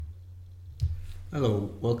Hello,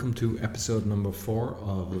 welcome to episode number 4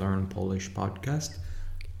 of Learn Polish podcast.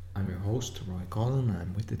 I'm your host, Roy Collin.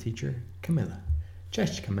 I'm with the teacher, Camilla.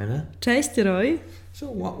 Cześć, Camilla. Cześć, Roy.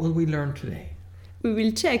 So, what will we learn today? We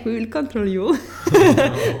will check, we will control you.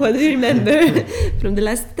 What do you remember from the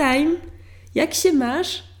last time? Jak się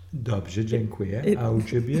masz? Dobrze, dziękuję. A u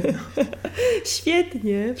ciebie?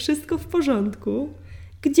 Świetnie, wszystko w porządku.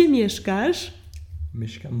 Gdzie mieszkasz?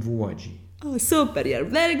 Mieszkam w Łodzi. Oh, super, you're a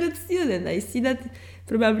very good student. I see that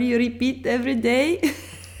probably you repeat every day.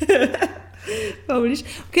 Polish.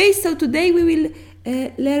 Okay, so today we will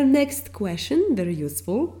learn next question, very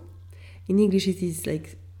useful. In English it is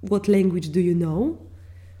like, what language do you know?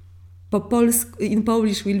 In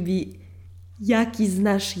Polish will be, jaki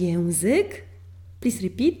znasz język? Please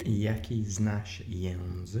repeat. Jaki znasz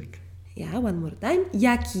język? Yeah, one more time.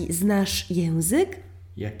 Jaki znasz język?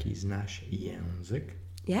 Jaki znasz język?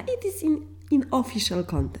 Yeah, it is in official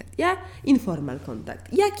contact, yeah? Informal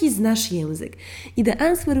contact. Jaki znasz język? I the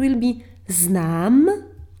answer will be znam,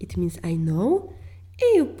 it means I know,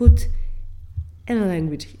 and you put a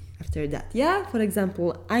language after that, yeah? For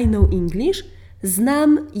example, I know English,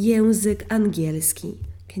 znam język angielski.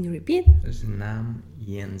 Can you repeat? Znam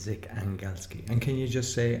język angielski. And can you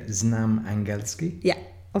just say znam angielski? Yeah,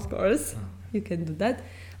 of course. You can do that.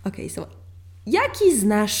 Okay, so jaki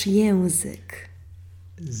znasz język?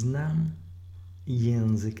 Znam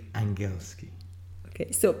język angielski.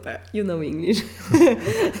 Okay, super. You know English.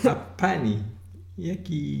 A pani,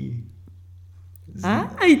 jaki...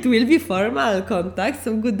 It will be formal contact,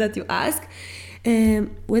 so good that you ask.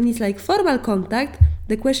 When it's like formal contact,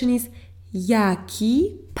 the question is,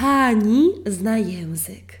 jaki pani zna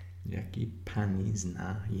język? Jaki pani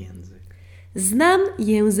zna język? Znam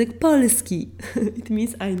język polski. It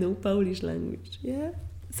means I know Polish language, yeah?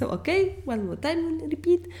 So, okay, one more time, we'll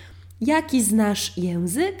repeat. Jaki znasz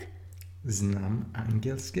język? Znam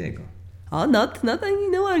angielskiego. Oh, not I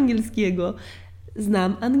know angielskiego.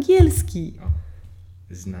 Znam angielski.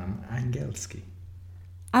 Znam angielski.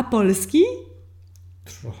 A polski?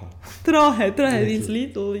 Trochę means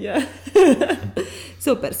little, yeah.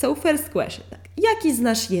 Super, so first question. Tak. Jaki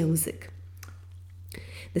znasz język?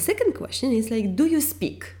 The second question is like, do you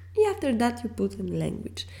speak? And after that you put in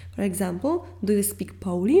language. For example, do you speak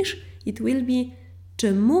Polish? It will be,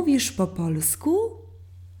 czy mówisz po polsku?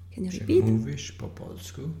 Can you repeat? Czy mówisz po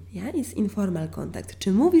polsku? Yeah, it's informal contact.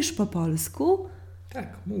 Czy mówisz po polsku?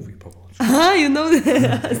 Tak, mówi po polsku. You know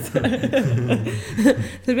the answer.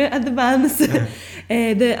 So very advanced.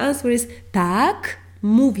 The answer is tak,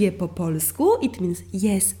 mówię po polsku. It means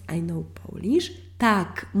yes, I know Polish.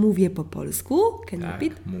 Tak, mówię po polsku. Can you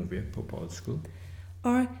repeat? Tak, mówię po polsku.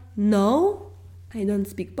 Or no, I don't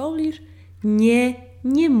speak Polish.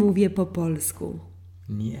 Nie mówię po polsku.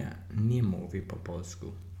 Nie mówię po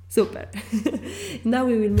polsku. Super. Now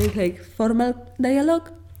we will make like formal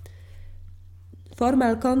dialogue.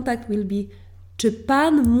 Formal contact will be, czy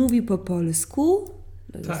pan mówi po polsku?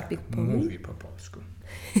 Do you Tak, speak Polish? mówi po polsku.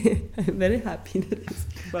 I'm very happy that you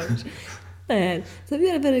speak Polish. So you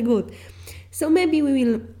are very good. So maybe we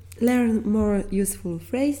will learn more useful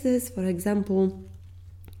phrases. For example,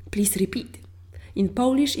 please repeat. In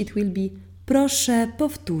Polish it will be, proszę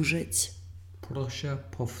powtórzyć. Proszę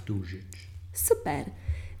powtórzyć. Super.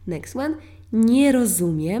 Next one. Nie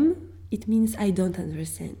rozumiem. It means I don't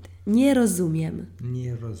understand. Nie rozumiem.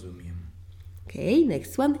 Nie rozumiem. Okay,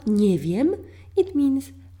 next one. Nie wiem. It means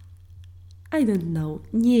I don't know.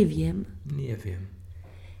 Nie wiem. Nie wiem.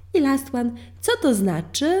 I last one. Co to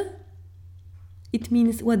znaczy? It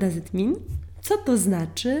means, what does it mean? Co to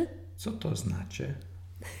znaczy? Co to znaczy?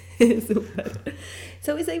 Super.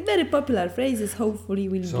 So it's like very popular phrases. Hopefully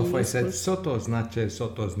will So be if I useful. said, co to znaczy, co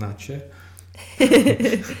to znaczy?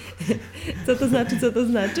 Co to znaczy, co to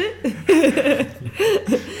znaczy?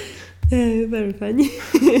 Very funny.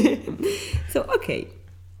 So, okay.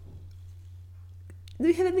 Do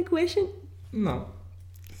you have any question? No.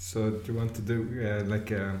 So do you want to do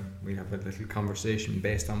we have a little conversation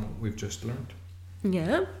based on what we've just learned?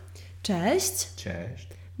 Nie. Cześć. Cześć.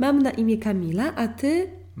 Mam na imię Kamila, a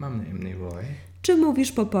ty? Mam na imię Roy. Czy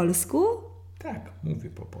mówisz po polsku? Tak, mówię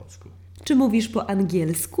po polsku. Czy mówisz po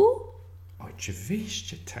angielsku?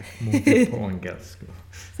 Oczywiście tak, mówię po angielsku.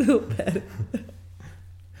 Super.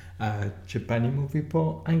 A czy pani mówi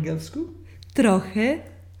po angielsku? Trochę.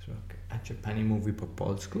 A czy pani mówi po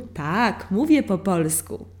polsku? Tak, mówię po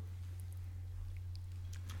polsku.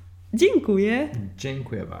 Dziękuję.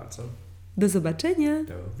 Dziękuję bardzo. Do zobaczenia.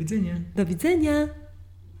 Do widzenia. Do widzenia.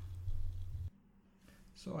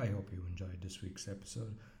 So I hope you enjoyed this week's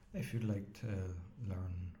episode. If you'd like to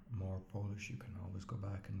learn more Polish, you can always go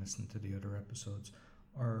back and listen to the other episodes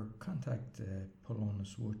or contact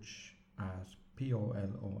Polonus Wutz at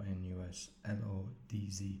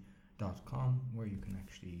polonusLodz.com, where you can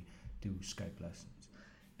actually do Skype lessons.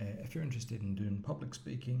 If you're interested in doing public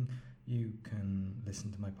speaking, you can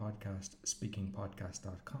listen to my podcast,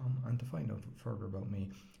 speakingpodcast.com, and to find out further about me,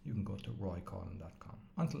 you can go to roycollin.com.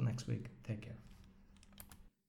 Until next week, take care.